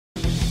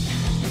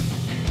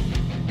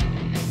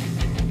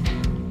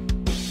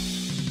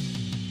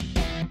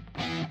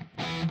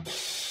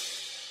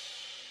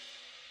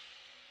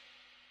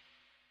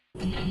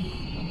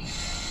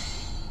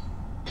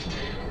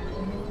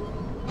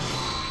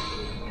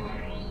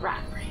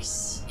Rat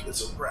race.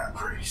 It's a rat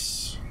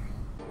race.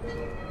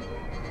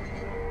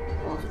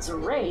 Well, if it's a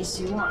race,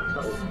 you want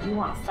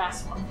a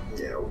fast one.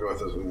 Yeah, we'll go with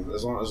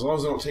this one. As long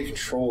as I don't take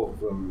control of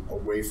them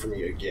away from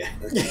me again.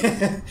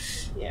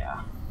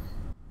 Yeah.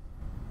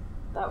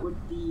 That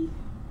would be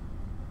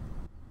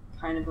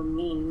kind of a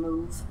mean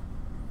move.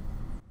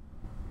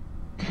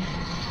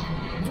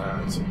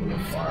 It's a little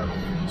fire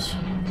balloons.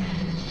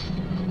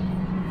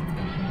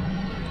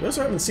 We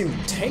also haven't seen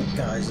the tank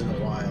guys in a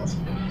while.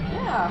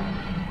 Yeah.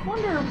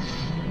 Wonder.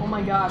 Oh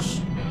my gosh.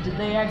 Did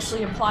they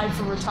actually apply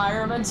for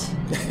retirement?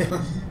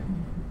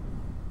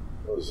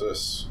 What is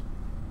this?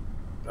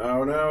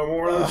 Oh no,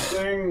 more of those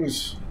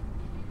things!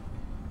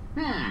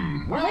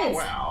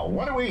 Well,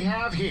 what do we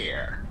have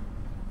here?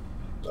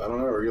 I don't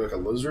know, are you like a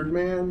lizard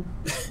man?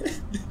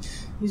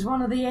 He's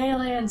one of the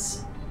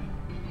aliens.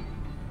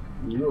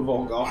 You a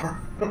Volgara?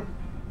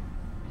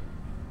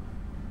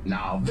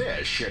 Now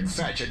this should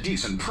fetch a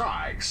decent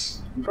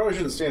price. You probably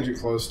shouldn't stand too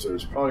close to it,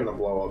 it's probably gonna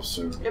blow up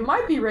soon. It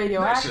might be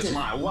radioactive. This is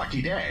my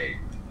lucky day.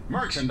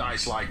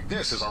 Merchandise like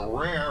this is a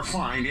rare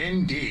find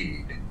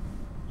indeed.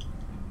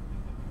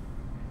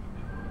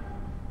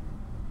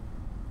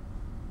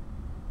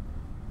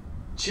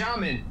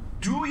 Chairman,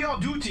 do your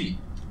duty.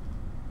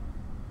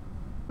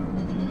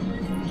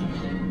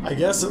 I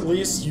guess at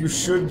least you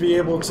should be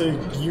able to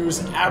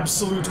use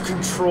absolute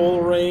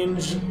control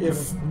range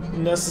if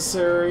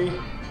necessary.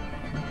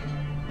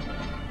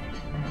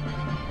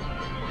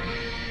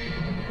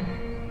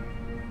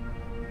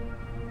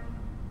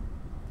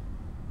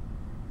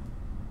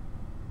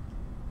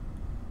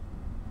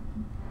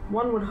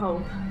 One would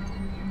hope.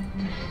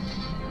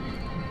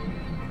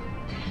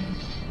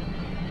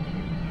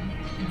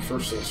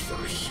 First things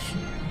first.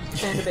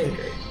 Panda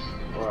Bakery.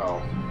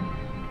 Wow.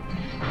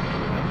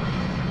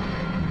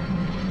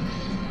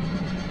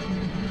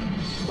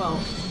 Well,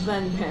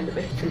 then Panda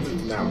Bakery.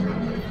 Now we're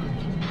gonna make it.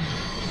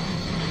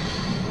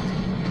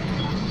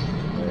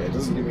 Yeah, it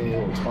doesn't give me any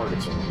little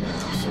targets on the map,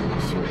 so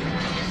we'll see.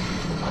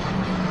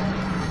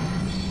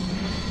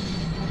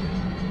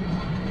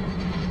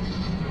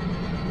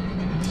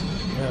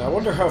 Yeah, I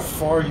wonder how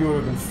far you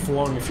would have been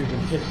flung if you'd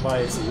been hit by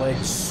its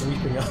legs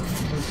sweeping up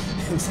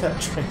into that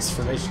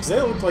transformation. Because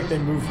they look like they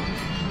move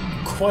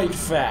quite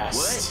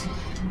fast. What?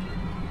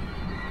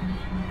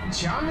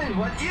 Chairman,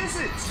 what is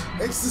it?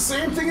 It's the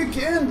same thing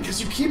again,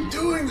 because you keep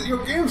doing it.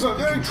 Your games are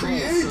very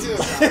creative.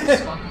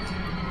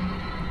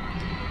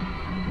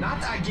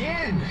 Not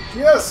again.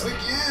 Yes,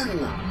 again.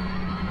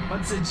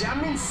 But the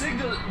jamming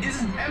signal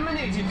isn't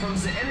emanating from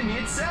the enemy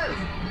itself.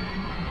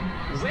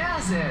 Where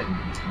then?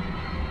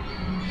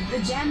 The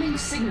jamming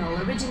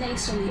signal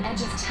originates from the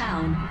edge of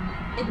town.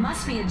 It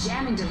must be a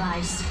jamming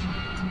device.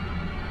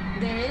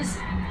 There is...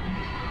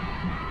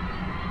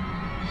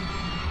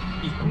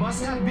 It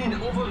must have been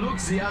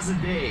overlooked the other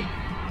day.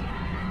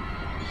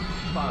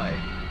 Fine.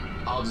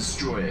 I'll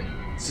destroy it.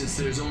 Since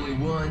there's only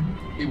one,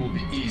 it will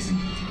be easy.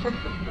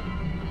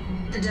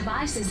 The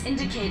device is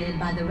indicated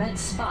by the red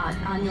spot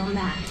on your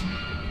map.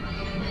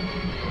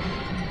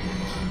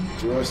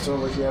 Do I still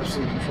have like the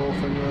absolute control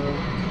thing though?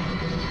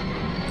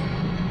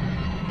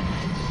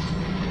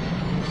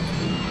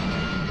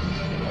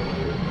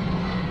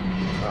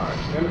 Alright,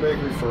 Panda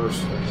Bakery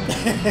first.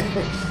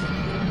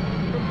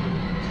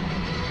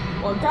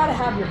 Well, gotta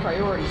have your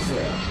priorities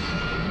straight.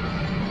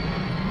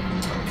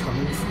 I'm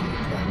coming for you,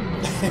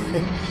 Panda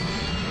Bakery.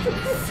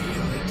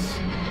 Feel it.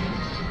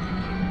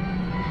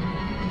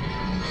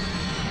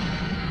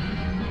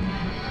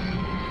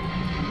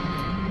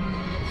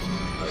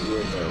 You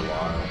ain't there a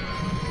while.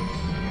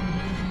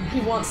 He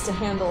wants to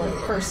handle it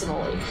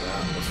personally.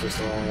 Yeah, that's just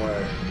the wrong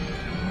way.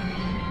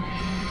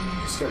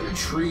 Just got your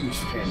trees,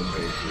 Panda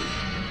Bakery.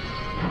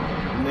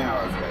 Now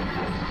I've got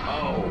you.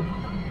 Oh,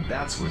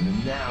 that's where the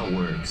now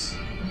works.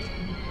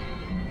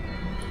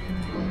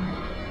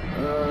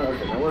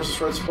 Okay, now where's this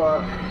red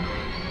spot?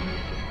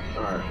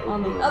 Alright.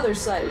 On the other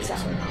side of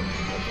town.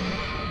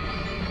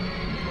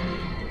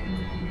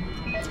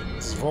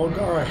 Is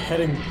Volgara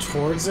heading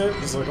towards it?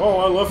 He's like, oh,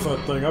 I left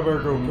that thing. I better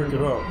go pick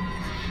it up.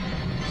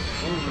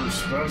 Over,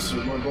 Spencer.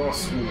 My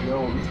boss is going to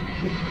yell at me.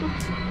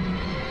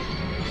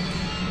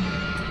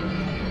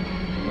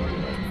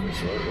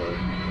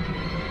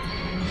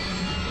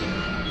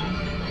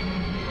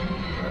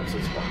 Alright, so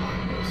it's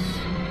behind us.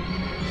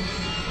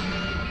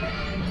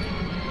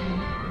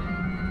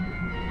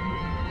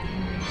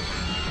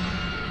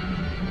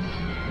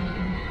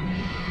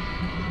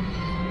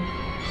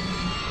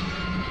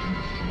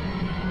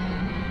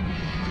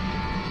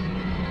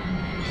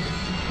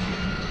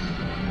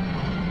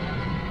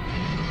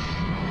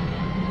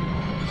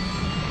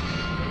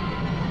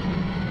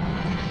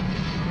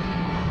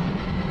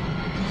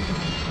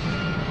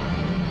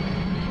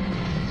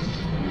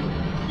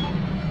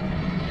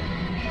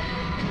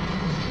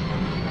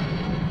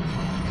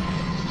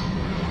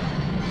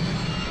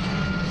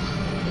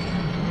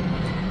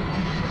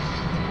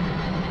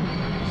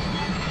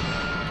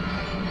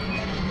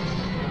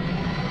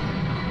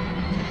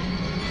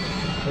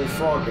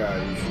 fog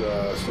guy. You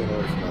should stay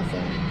away from that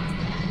thing.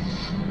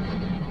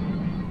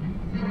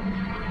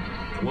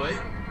 What?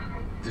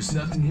 There's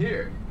nothing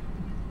here.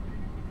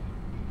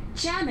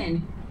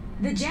 Jamming.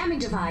 The jamming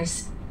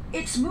device.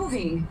 It's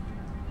moving.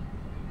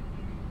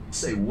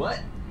 Say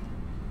what?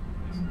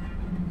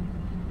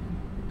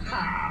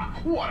 Ha!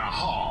 What a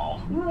haul!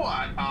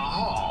 What a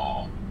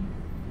haul!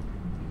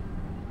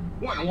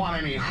 Wouldn't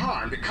want any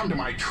harm to come to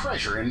my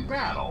treasure in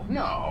battle.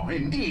 No,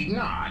 indeed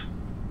not.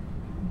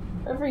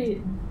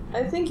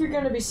 I think you're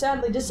going to be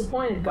sadly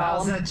disappointed,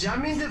 While Gollum. the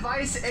jamming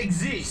device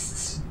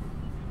exists,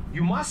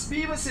 you must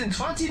be within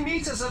 20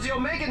 meters of your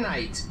Mega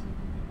Knight.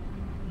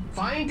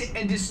 Find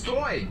and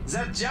destroy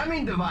that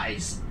jamming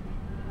device.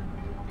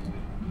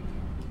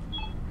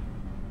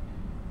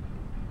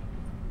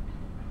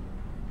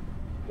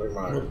 Like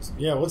mine.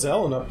 Yeah, what's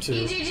Ellen up to?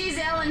 EGG's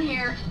Ellen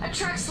here. A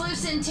truck's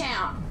loose in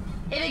town.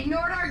 It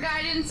ignored our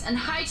guidance and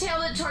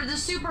hightailed it toward the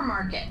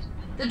supermarket.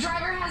 The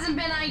driver hasn't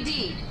been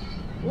ID'd.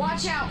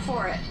 Watch out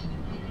for it.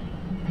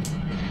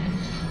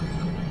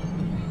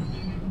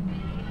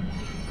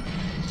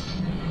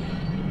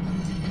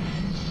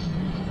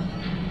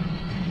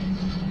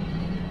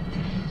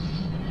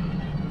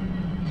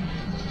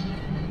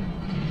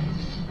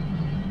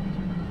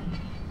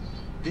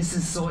 This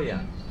is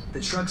Soya. The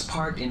truck's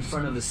parked in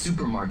front of the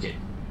supermarket.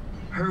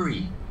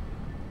 Hurry.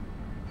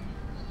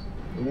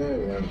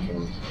 Yeah, I'm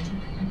coming.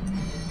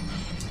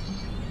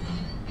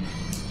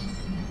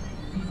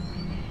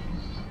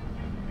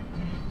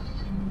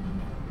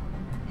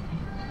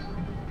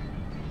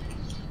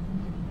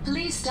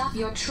 Please stop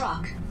your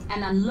truck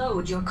and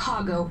unload your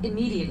cargo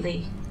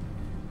immediately.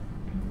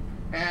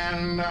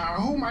 And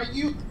who might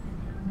you...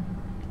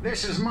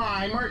 This is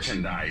my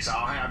merchandise,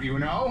 I'll have you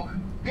know.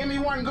 Give me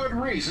one good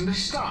reason to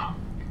stop.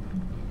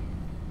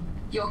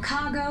 Your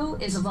cargo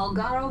is a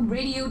Volgara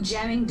radio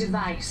jamming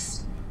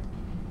device.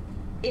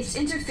 It's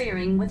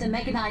interfering with the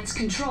Mega Knight's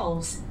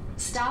controls.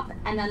 Stop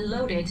and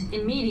unload it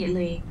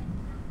immediately.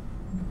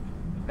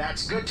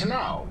 That's good to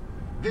know.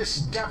 This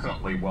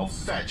definitely will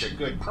fetch a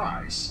good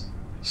price.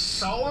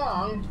 So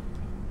long.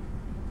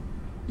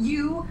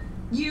 You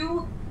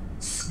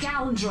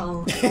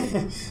scoundrel.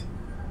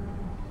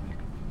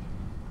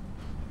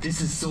 This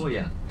is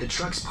Soya. The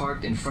truck's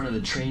parked in front of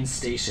the train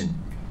station.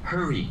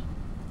 Hurry.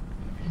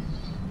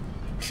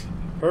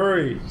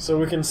 Hurry, so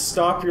we can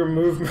stop your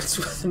movements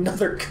with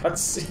another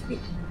cutscene.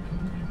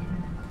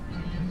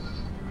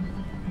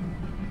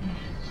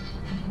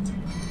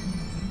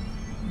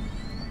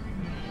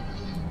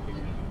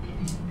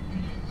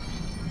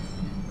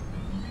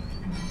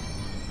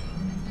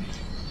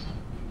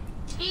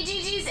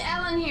 EGG's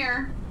Ellen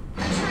here. A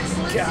truck's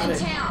loose Got in it.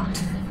 town.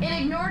 It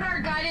ignored our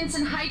guidance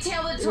and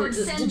hightailed it towards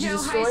Did you Senjo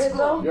destroy High it,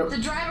 though? School. Yep. The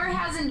driver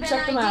hasn't been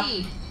Check the map.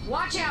 ID'd.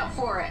 Watch out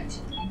for it.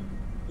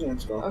 Yeah,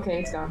 it's gone. Okay,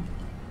 it's gone.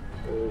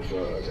 There's,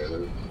 okay,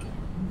 there's...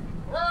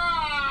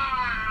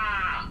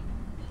 Ah!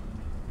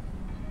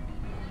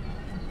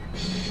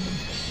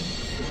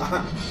 I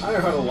know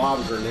how to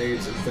lob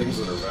grenades at things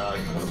that are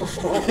valuable.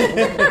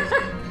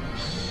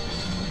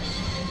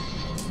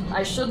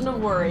 I shouldn't have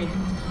worried.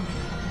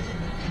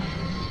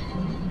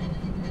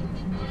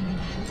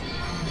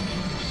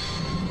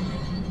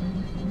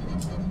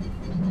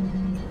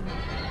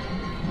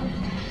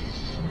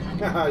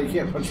 You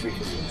can't punch me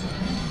because you're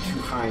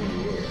too high in the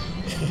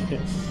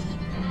air.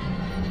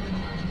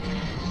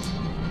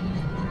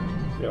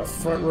 You got a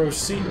front row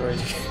seat right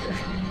here.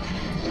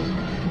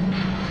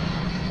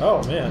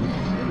 Oh man.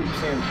 Maybe you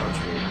can punch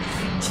me.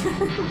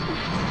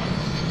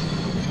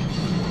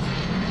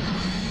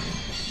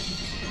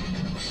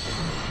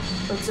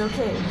 But it's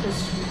okay, because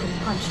you can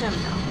punch him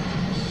now.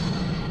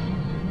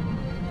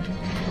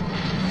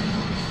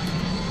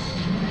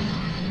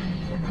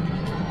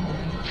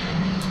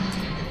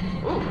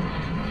 Ooh.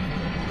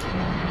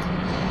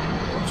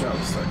 Watch out,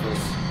 this that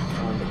goes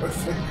on the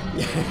thing.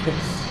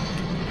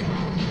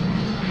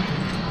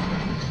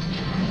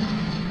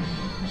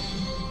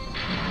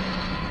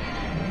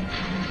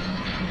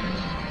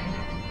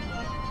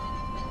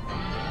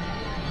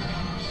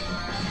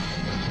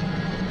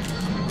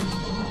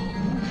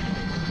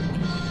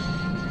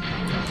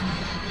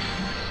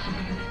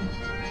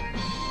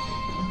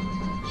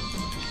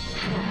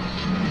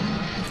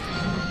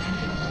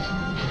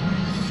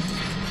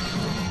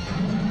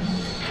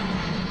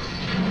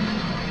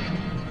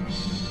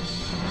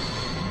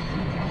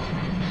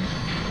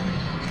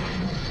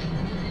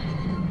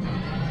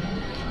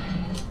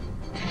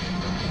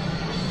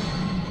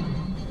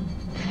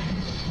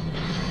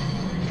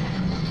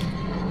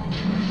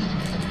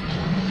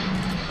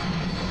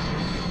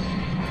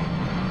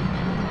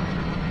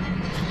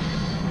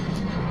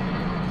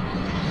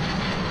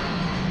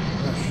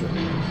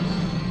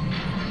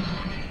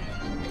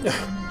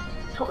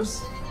 That was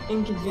Who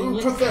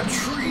inconvenient. put that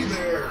tree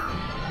there?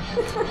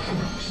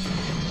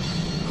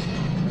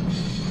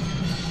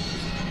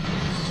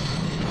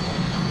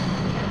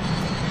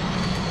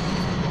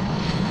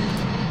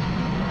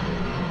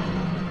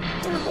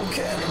 Thermal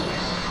cannon.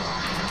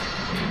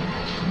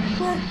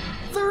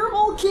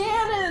 Thermal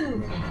cannon!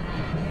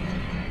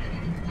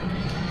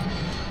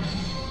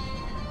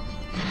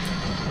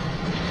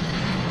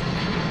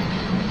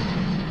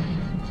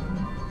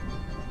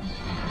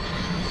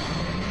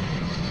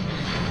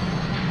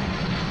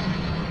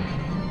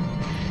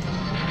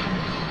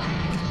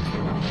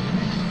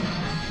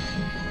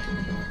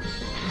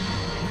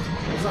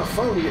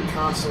 when you get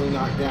constantly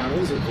knocked down,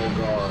 is it,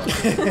 Volgara?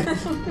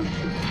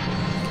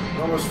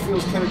 It almost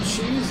feels kind of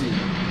cheesy.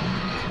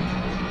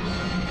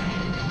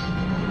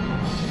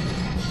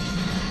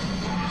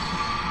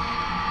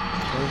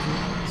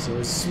 So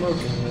he's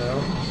smoking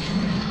now.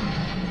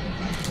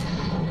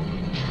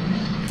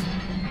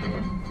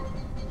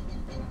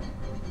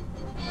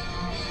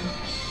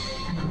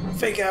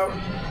 Fake out.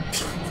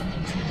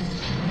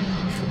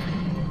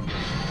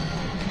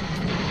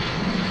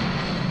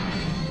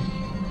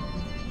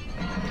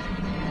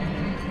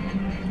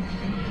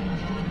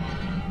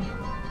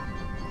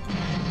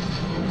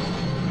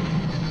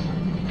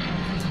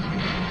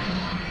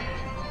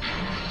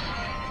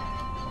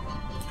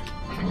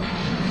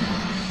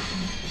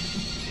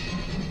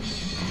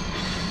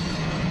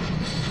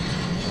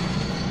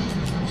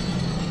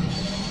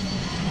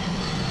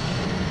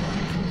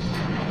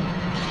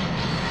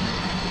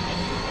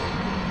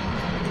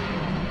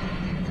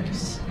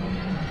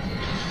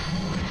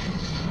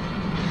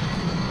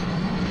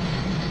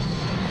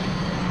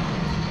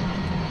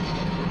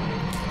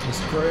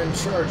 Graham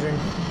charging.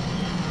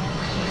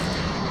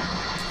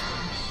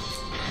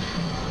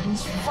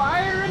 He's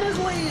firing his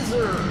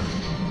laser.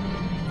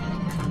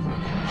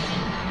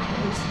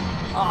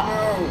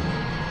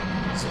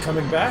 Oh! Is it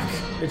coming back?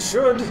 It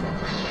should.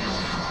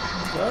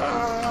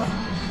 Ah!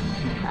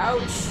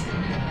 Ouch.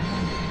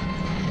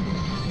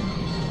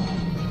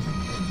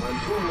 My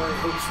boomerang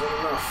hooks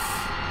were enough.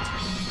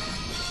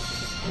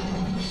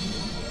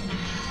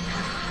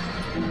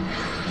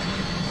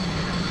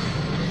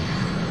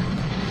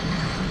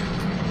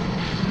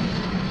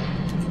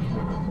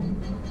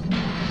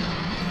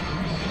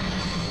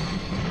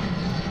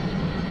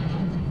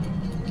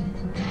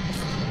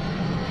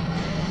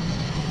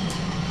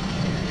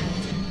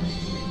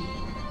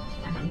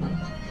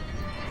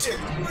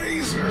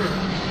 Laser!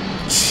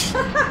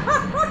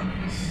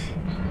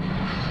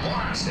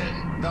 Blasted!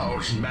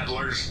 Those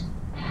meddlers.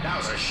 That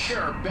was a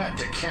sure bet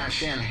to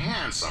cash in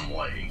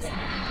handsomely.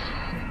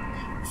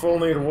 If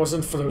only it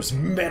wasn't for those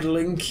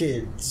meddling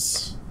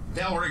kids.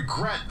 They'll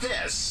regret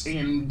this,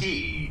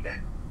 indeed.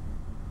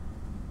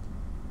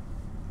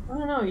 I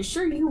don't know, you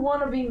sure you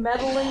want to be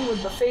meddling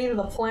with the fate of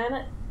the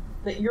planet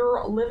that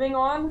you're living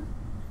on?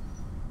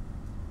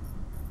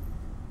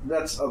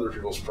 That's other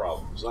people's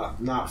problems,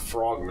 not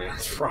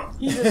Frogman's problem.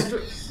 He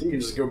He can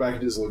just go back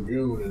to his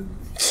lagoon and...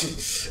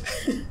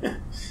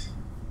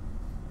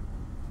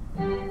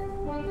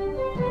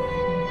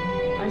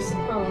 I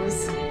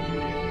suppose.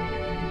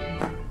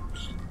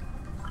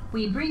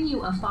 We bring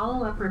you a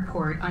follow-up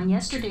report on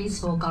yesterday's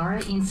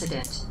Volgara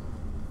incident.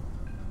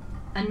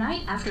 A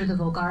night after the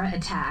Volgara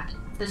attack,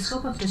 the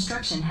scope of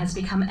destruction has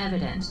become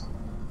evident.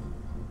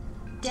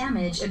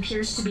 Damage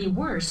appears to be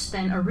worse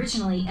than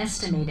originally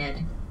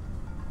estimated.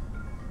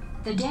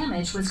 The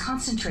damage was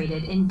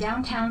concentrated in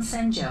downtown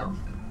Senjo.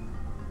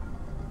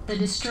 The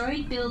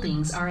destroyed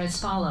buildings are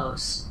as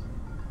follows.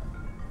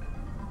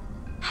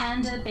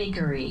 Panda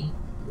Bakery.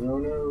 Oh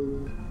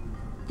no.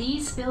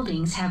 These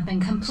buildings have been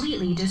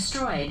completely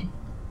destroyed.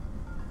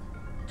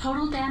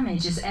 Total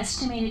damage is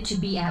estimated to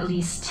be at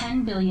least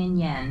 10 billion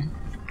yen.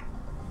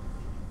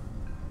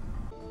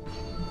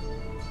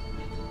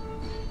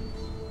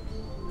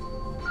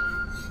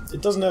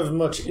 It doesn't have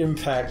much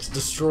impact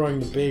destroying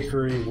the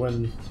bakery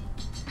when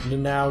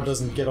Nanao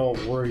doesn't get all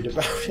worried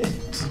about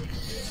it.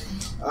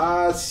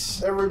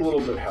 Every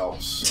little bit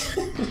helps.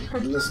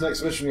 In this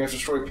next mission, you have to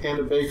destroy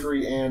Panda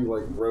Bakery and,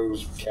 like,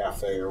 Rose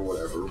Cafe or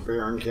whatever.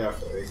 Baron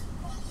Cafe.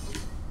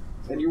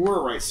 And you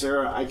were right,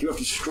 Sarah. I do have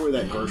to destroy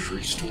that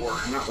grocery store,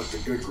 not like the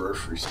good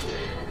grocery store.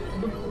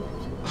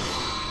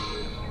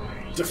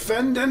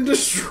 Defend and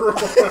destroy.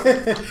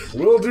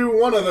 We'll do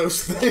one of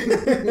those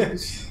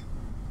things.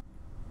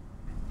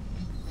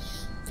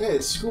 Hey,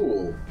 it's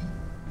school.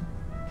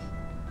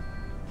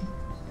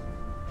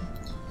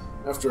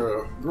 After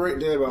a great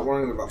day about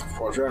learning about the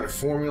quadratic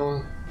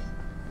formula,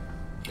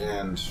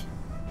 and,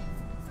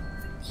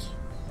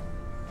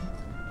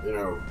 you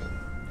know,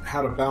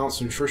 how to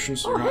balance nutrition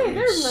so you're not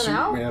eating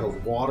soup made out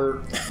of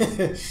water.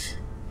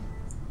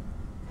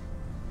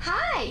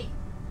 Hi!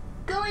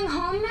 Going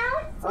home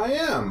now? I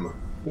am.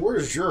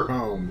 Where's your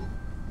home?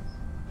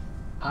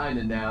 Hi,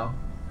 Nanao.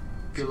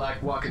 Feel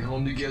like walking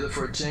home together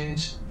for a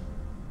change?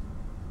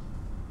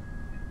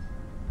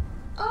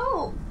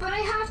 Oh, but I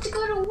have to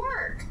go to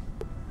work.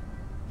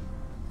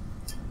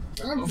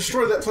 I've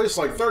destroyed that place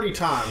like 30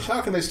 times.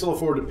 How can they still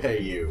afford to pay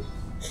you?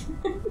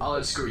 I'll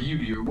escort you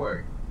to your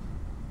work.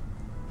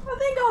 I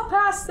think I'll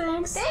pass,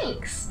 thanks.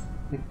 Thanks.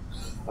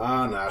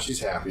 No, she's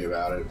happy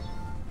about it.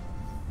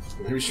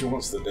 Maybe she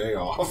wants the day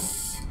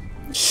off.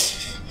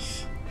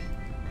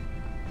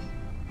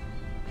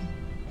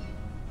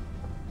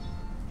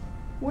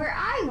 Where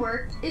I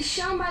work is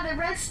shown by the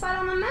red spot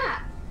on the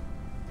map.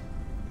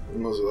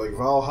 Was it like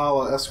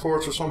Valhalla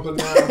Escorts or something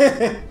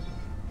now?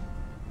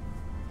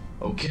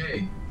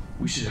 Okay,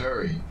 we should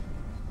hurry.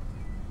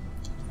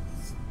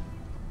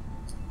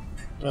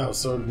 Oh,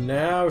 so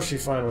now she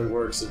finally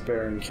works at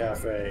Baron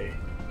Cafe.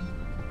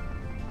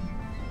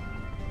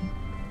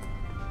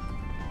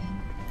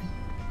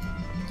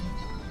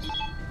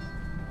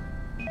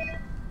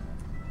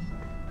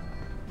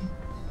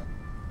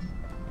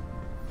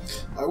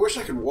 I wish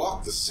I could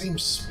walk the same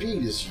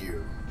speed as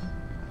you.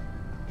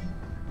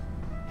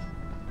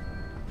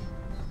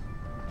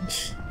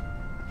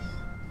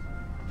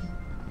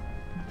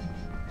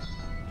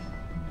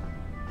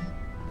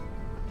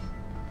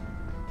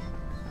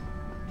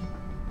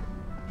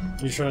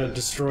 You trying to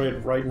destroy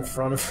it right in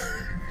front of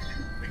her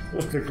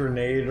with a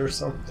grenade or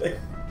something?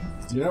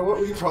 You know what?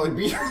 We could probably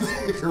beat her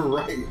there. You're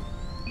right.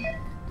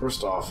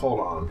 First off, hold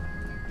on.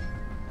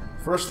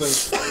 First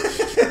things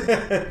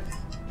first.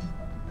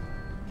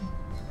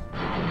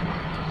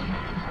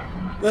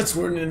 That's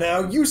where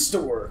Nanao used to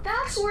work.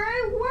 That's where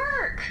I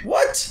work.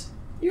 What?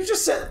 You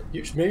just said...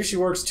 maybe she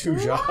works 2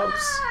 jobs.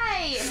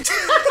 Why?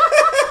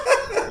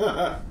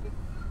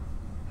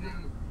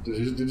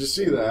 Did you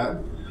see that?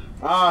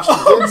 Ah, she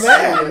did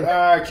say it.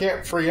 I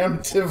can't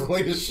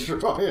preemptively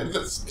destroy it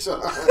this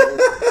time.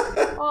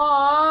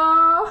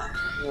 Aww.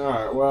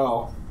 Alright,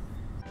 well.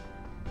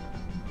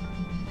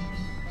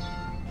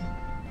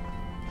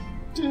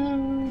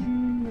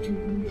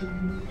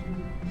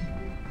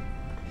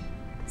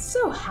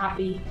 So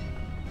happy.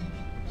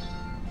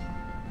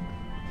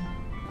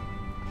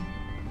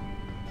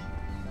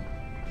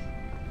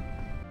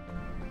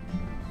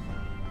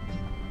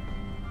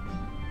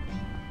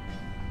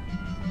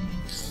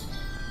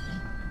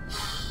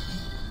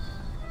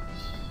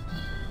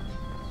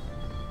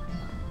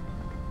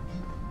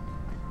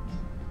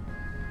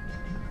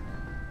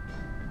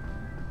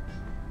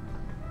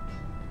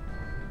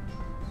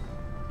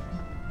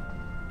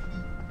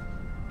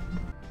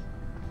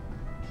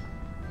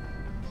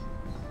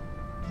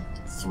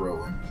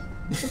 Thrilling.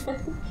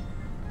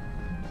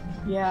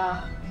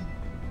 Yeah.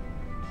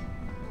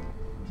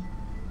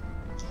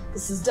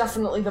 This is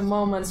definitely the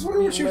moments What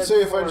we would you live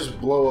say if I for. just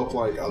blow up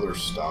like other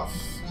stuff?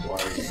 Like,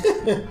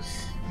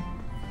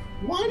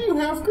 why do you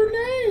have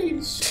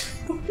grenades?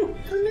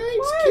 Grenades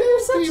Why kill are you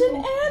such people.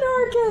 an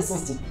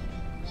anarchist?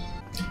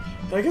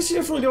 I guess you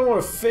definitely don't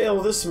want to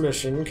fail this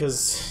mission,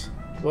 because...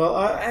 Well,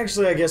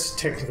 actually, I guess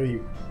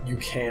technically you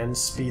can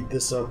speed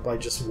this up by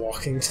just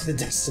walking to the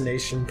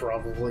destination,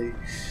 probably.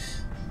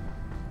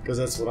 Because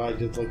that's what I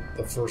did, like,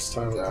 the first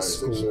time at the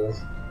school.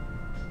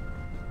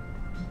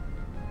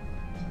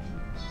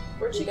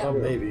 Where'd she Oh, go?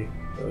 maybe.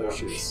 Oh, there Yeah.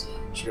 she is.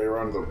 Just gotta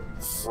run to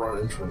the front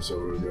entrance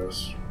over, I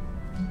guess.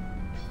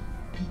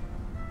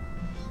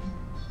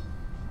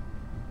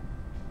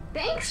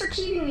 Thanks for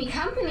keeping me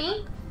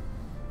company.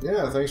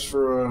 Yeah, thanks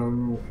for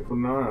keeping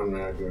an eye on me,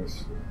 I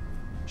guess.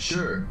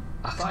 Sure.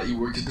 I thought you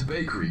worked at the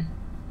bakery.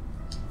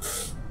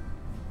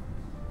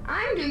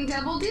 I'm doing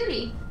double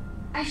duty.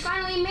 I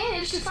finally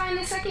managed to find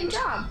a second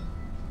job.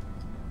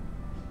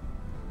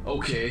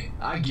 Okay,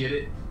 I get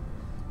it.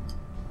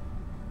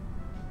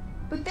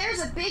 But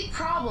there's a big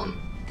problem.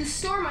 The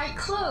store might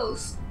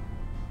close.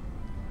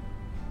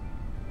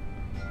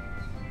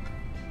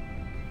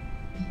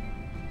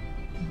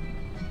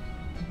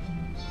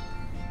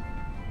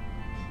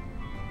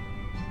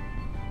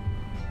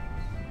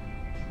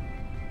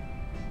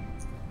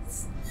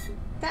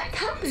 That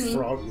company,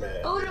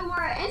 Frogman.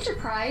 WAWDoing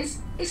Enterprise,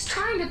 is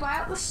trying to buy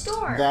out the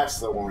store. That's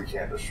the one we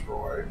can't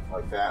destroy.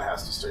 Like, that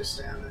has to stay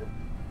standing.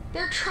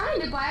 They're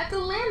trying to buy out the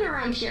land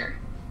around here.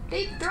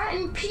 They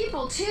threaten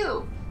people,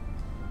 too.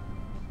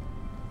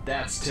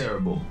 That's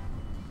terrible.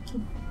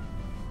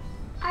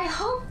 I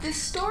hope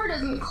this store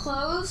doesn't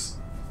close.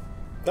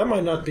 That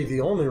might not be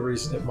the only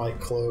reason it might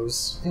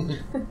close.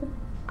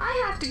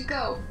 I have to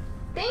go.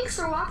 Thanks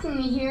for walking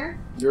me here.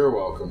 You're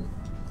welcome.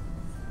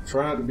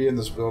 Try not to be in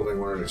this building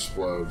when it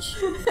explodes.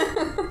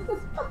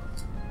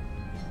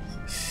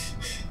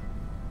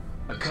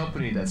 A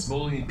company that's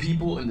bullying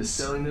people into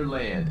selling their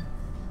land.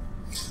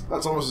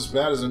 That's almost as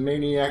bad as a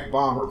maniac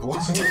bomber blowing.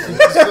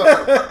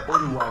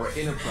 WAWDoing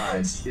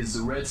Enterprise is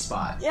the red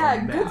spot Yeah,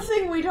 on the good map.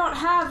 thing we don't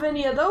have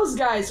any of those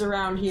guys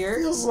around here.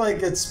 Feels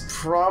like it's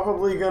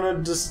probably gonna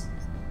just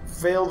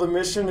fail the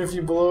mission if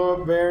you blow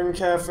up Baron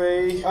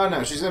Cafe. Oh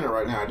no, she's in it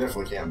right now. I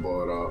definitely can't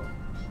blow it up.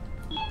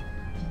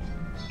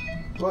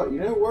 But you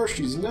know where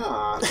she's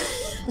not?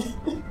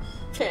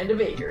 Panda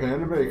Bakery.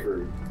 Panda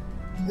Bakery.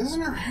 Isn't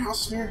her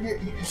house near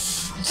here?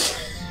 So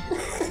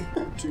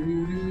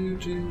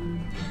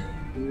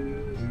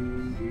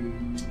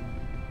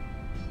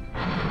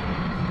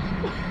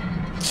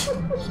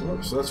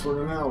that's where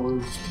Nanao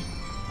lives.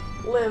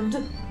 Lived.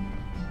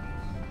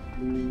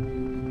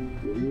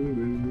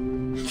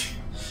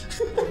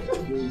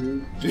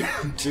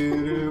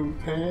 To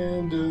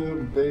Panda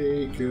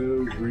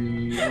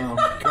Bakery, I'm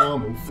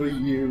coming for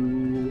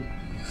you.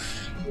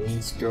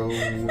 It's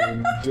going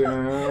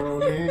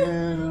down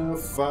in a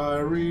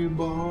fiery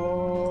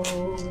ball.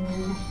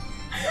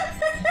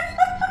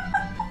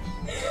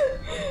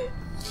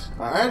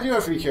 I do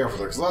have to be careful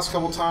there, because the last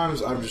couple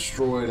times I've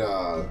destroyed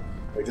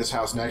like this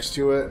house next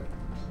to it,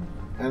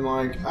 and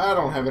like I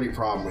don't have any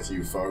problem with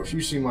you folks.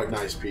 You seem like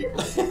nice people.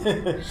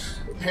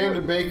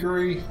 Panda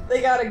Bakery,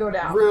 They gotta go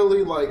down.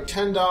 really, like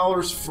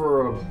 $10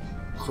 for a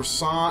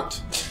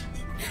croissant?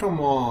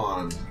 Come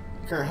on! I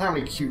don't care how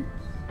many cute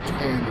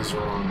pandas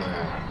are on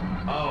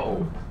that.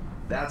 Oh,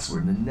 that's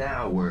where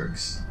Nanao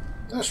works.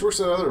 Yeah, she works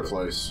at that other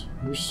place.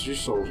 She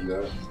told you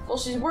that. Well,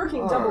 she's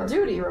working All double right.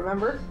 duty,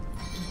 remember?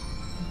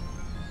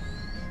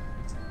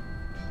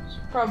 She's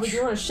probably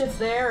doing a shift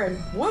there and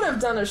would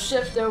have done a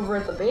shift over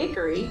at the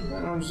bakery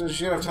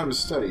She had have time to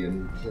study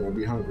and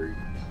be hungry.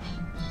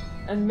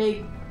 and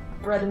make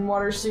bread and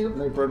water soup.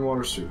 Make bread and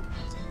water soup.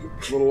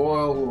 A little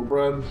oil, a little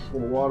bread, a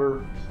little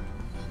water,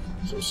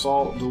 some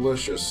salt,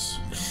 delicious.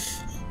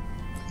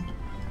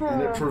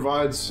 And it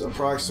provides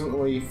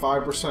approximately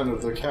 5%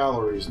 of the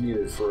calories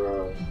needed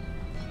for a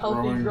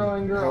Healthy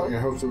growing girl.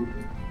 Healthy.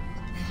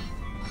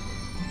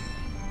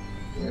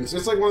 It's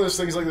like one of those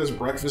things like those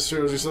breakfast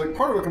cereals. It's like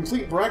part of a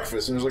complete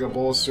breakfast, and there's like a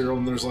bowl of cereal,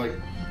 and there's like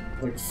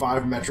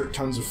 5 metric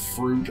tons of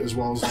fruit as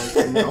well as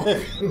like milk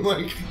and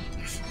like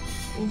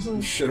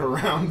shit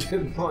around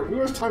it. Like, who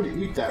has time to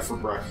eat that for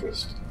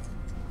breakfast?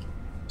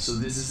 So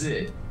this is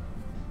it.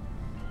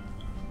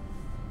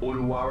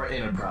 Odawara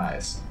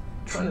Enterprise.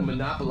 Trying to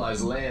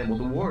monopolize land while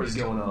the war is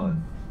going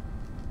on.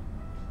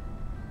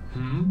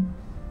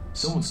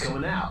 Someone's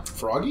coming out.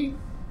 Froggy?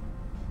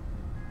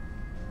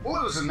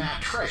 Losing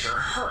that treasure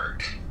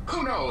hurt.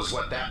 Who knows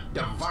what that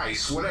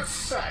device would have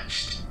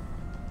fetched?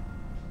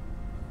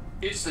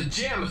 It's the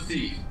Jammer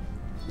Thief.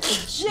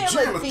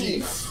 Jammer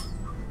thief!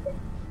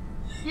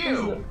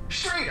 You,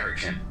 street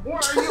urchin,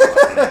 what are you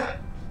looking at?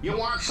 You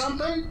want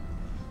something?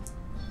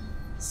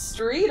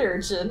 Street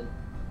urchin.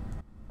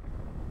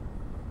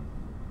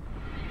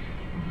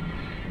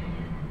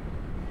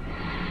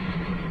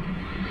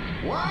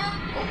 What?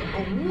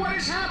 What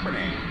is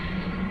happening?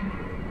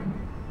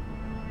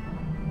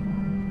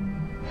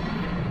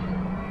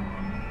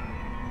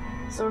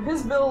 So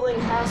his building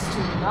has to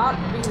not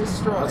be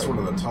destroyed. That's one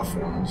of the tough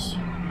ones.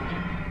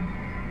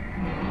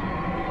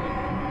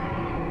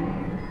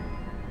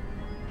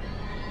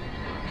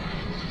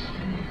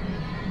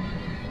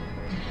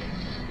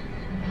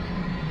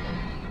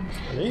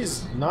 And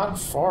he's not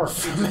far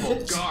from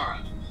it.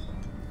 Volgara.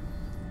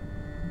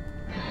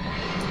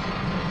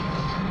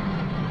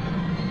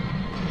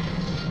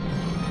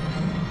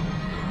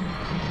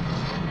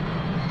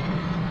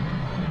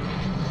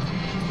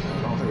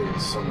 I don't think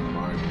it's summon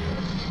mine yet.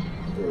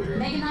 There we go.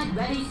 Meganite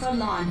ready for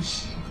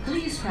launch.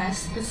 Please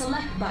press the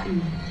select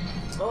button.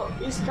 Oh,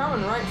 he's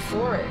coming right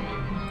for it.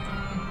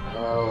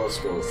 Let's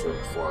go with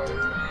third flight.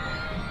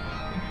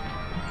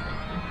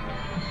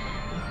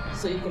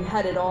 So you can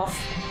head it off.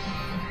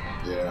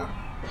 Yeah.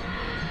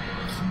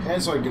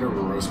 And so I can get over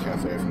to Rose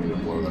Cafe if I need to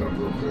blow that up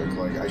real quick.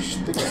 Like, I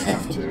think I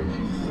have to.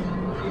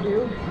 You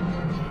do?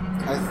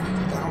 I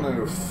don't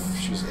know if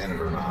she's in it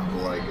or not,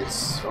 but like,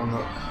 it's on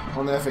the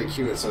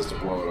FAQ it says to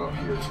blow it up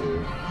here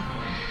too.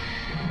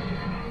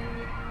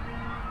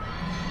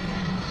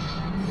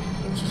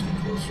 Let's just get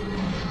closer.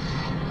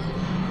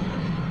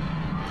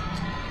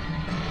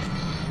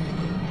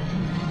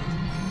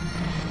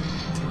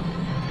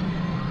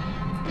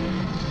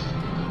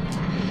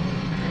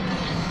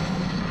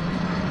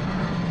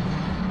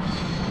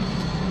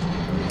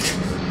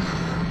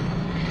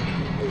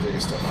 We're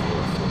taking stuff now.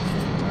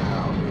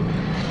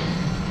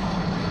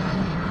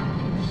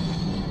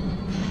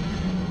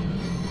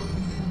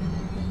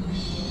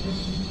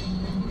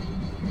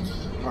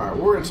 Alright,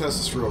 we're gonna test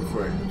this real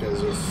quick because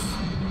if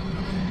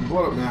you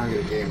blow it up now and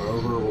get a game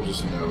over, we'll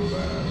just know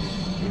that.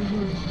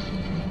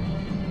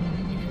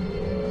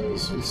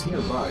 It's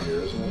nearby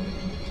here, isn't it?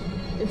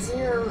 It's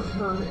near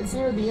her. It's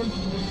near the.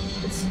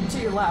 It's to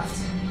your left.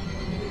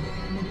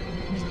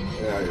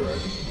 Yeah, you're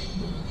right.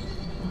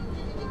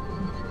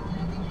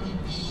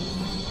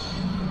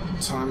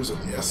 Time's of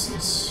the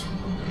essence.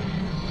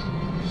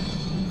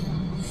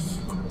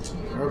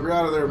 I hope you're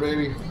out of there,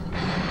 baby.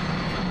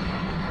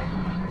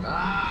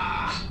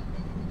 Ah!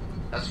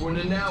 That's where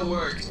the now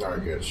worked.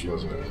 Alright, good. She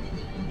wasn't in it.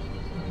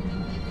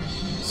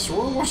 So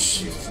where was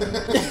she?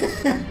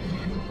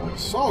 I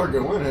saw her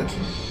go in it.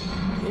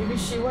 Maybe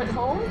she went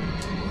home.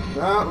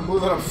 Nah, we blew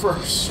that up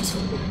first.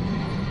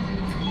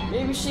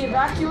 Maybe she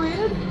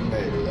evacuated.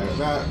 Maybe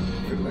that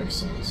could make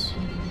sense.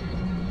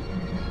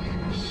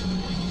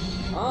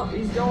 Oh,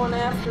 he's going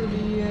after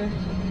the.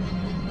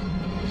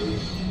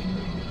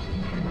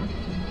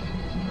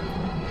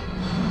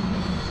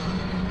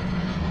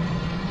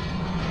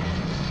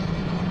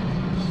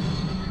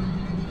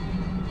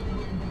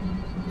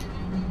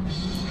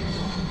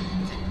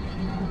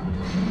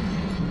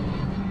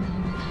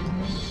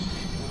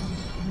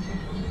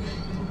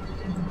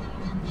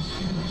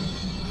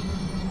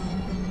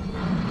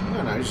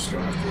 No, he's just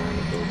going after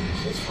random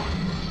buildings. That's fine.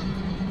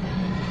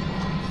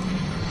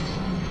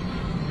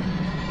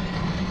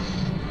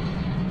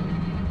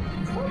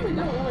 Probably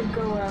don't want to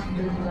go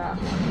after that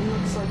one. He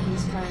looks like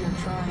he's kind of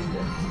trying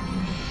to.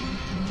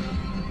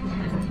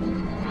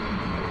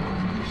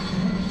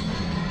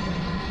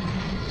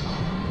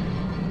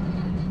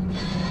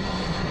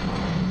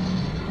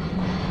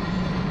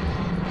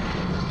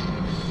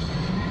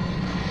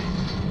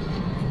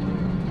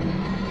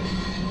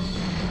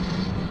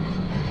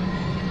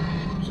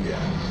 So,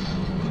 yeah.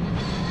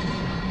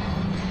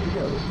 Here we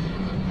go.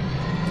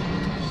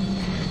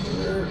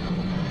 There.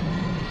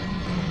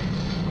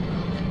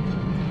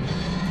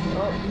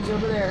 Oh, he's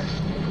over there.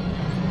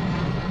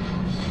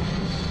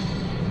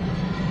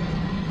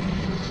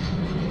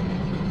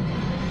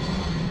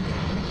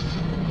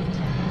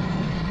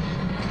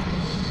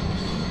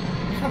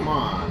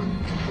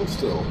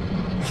 still.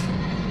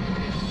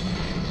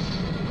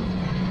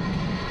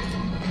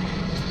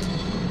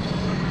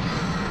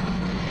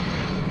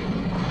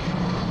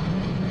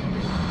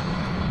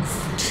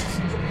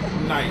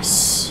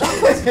 Nice.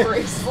 That was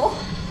graceful.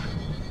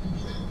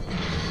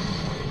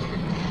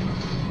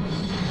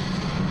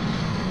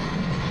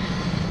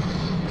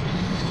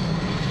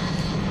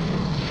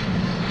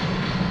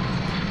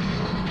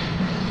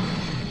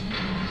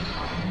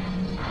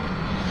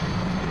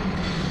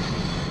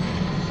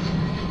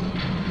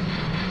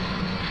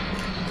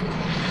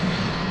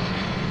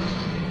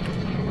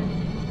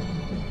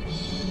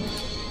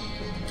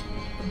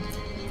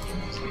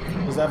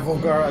 Does that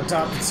Volgara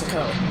adopt some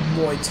kind of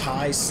Muay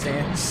Thai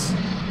stance?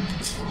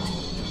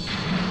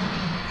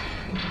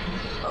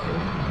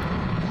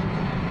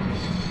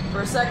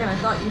 For a second, I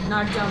thought you'd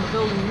knocked down the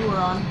building you were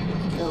on.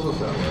 Yeah, look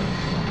that way.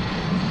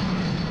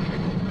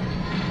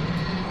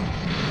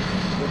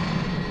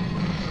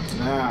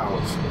 Now,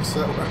 it's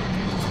that way.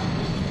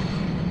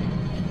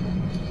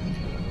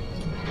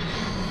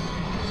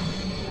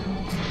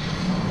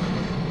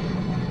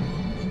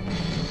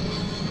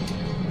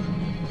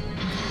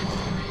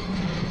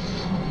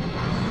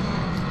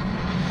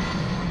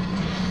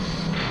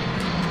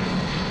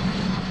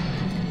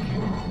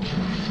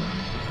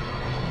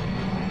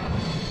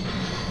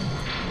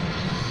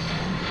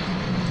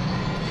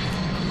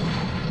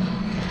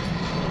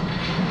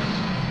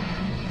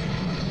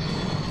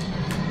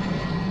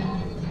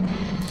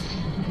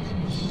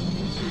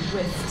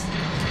 Whiffed.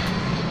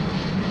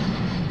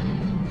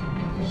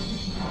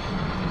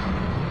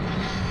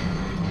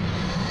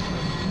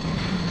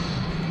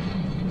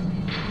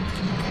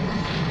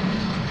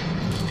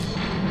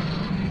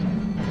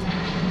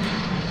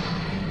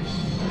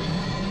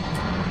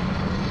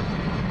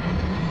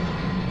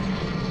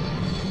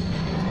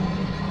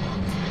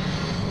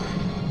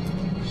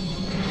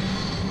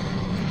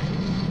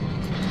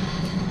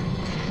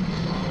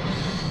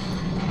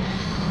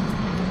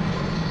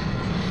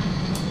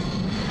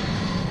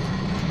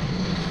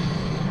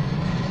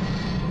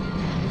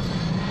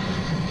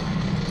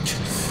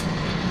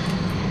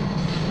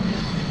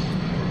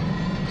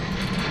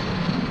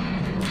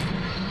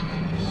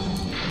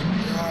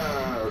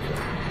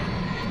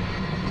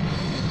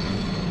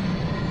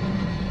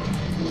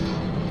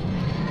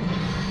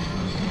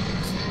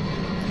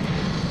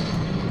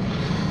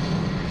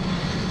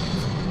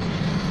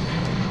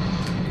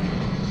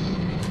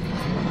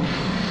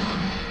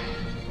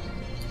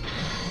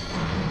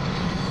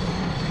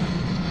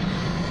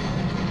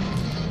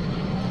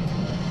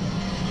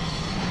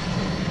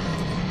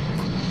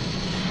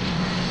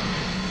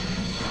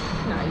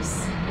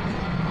 Nice.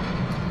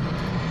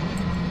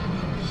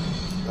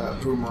 That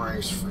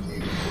boomerang's for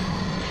you.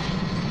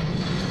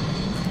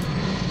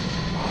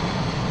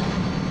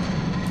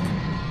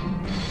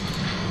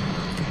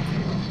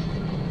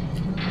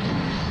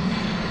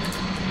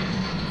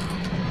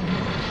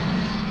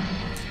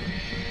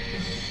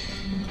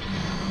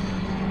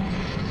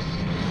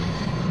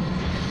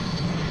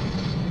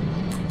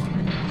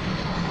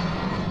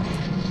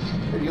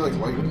 Hey, do you like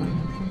lightning?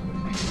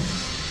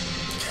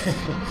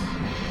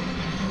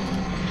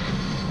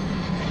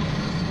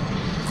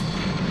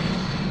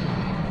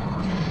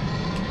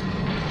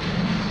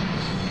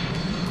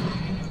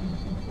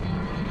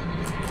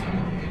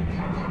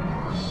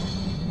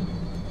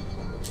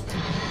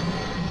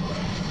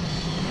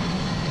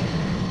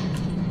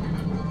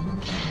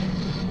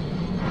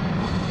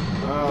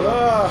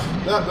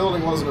 That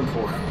building wasn't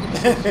important.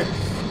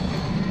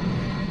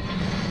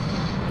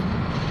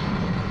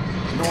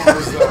 Nor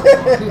was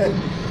that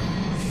one.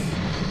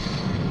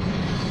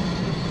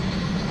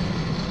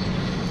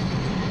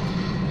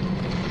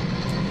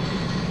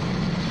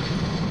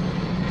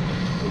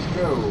 Let's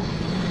go.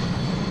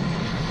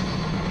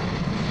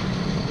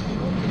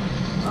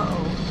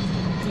 Uh-oh.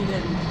 He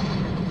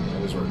didn't.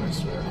 That is right next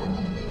to that.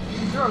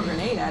 Throw a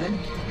grenade at him.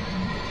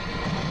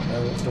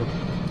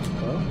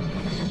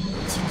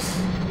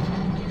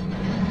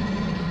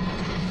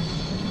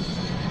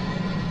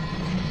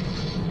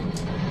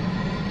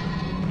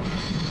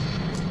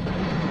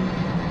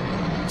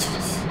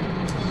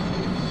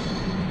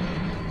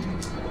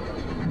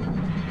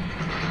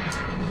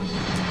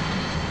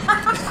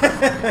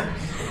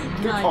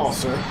 Good call,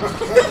 sir.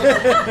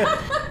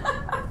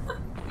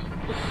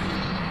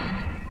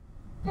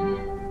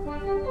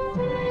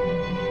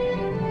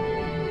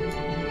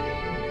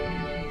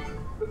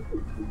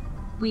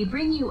 We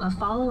bring you a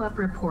follow-up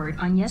report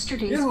on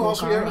yesterday's You know who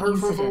else we haven't Volgara heard from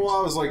for a incident.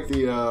 while is like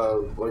the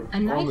like A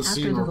night on the after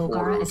scene the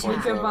reporter. Volgara It's like,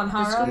 attack, Von the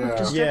Hara? scope of Yeah.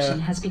 destruction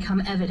Yeah. has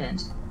become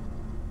evident.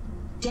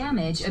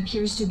 Damage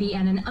appears to be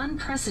at an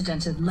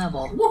unprecedented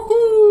level.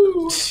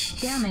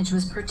 Woohoo! Damage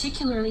was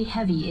particularly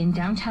heavy in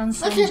downtown I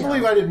Sanjo. can't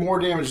believe I did more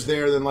damage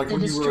there than like The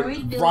when you were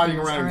destroyed riding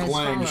buildings around are in as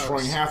Glang follows.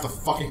 destroying half the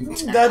fucking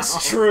town.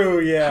 That's true,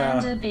 yeah.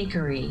 Panda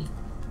Bakery.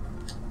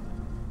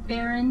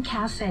 Baron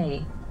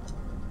Cafe.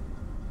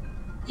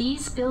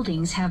 These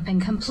buildings have been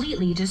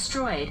completely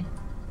destroyed.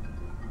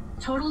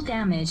 Total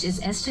damage is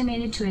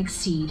estimated to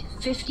exceed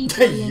 50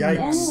 billion yen.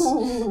 Yikes.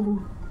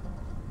 Ooh.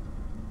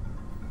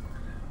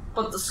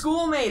 But the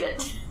school made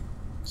it.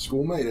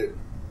 School made it.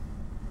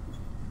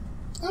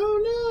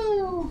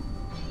 Oh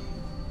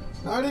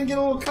no! I didn't get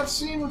a little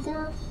cutscene with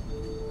her.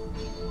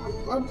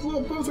 I blew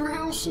up both her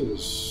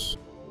houses.